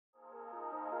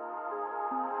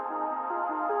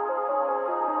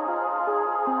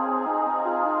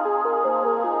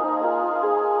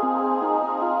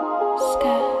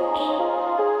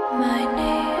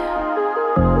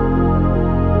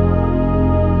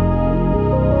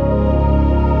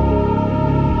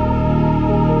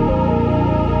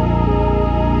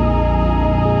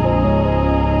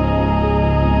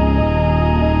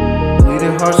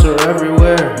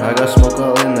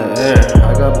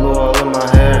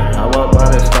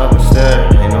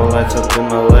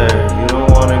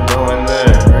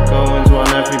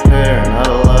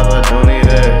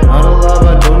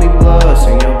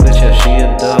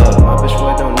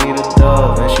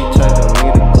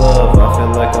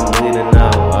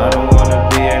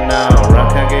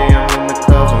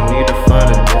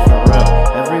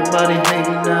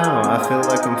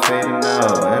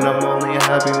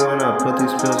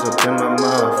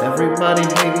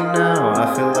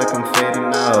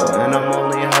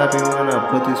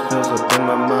put these pills up in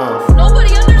my mouth.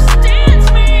 Nobody understands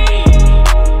me!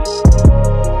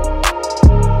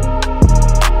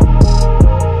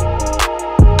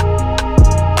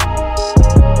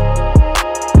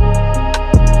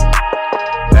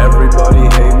 Everybody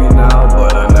hate me now,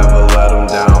 but I never let them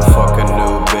down. Fuck a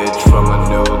new bitch from a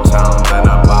new town, then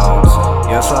I bounce.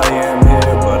 Yes, I am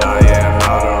here, but I am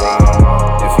not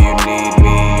around. If you need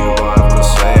me, you gon' have to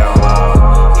say out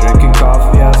loud. Drinking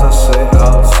coffee as I sit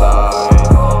outside,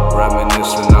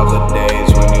 reminiscing of the days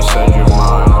when you said you're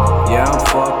mine. Yeah, I'm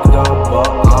fucked up, but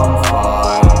I'm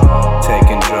fine.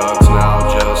 Taking drugs now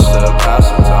just to pass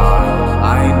the time.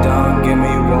 I ain't done, give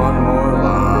me one more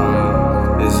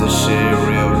line. Is this shit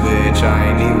real, bitch?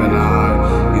 I ain't even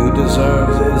high. You deserve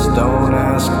this, don't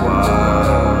ask why.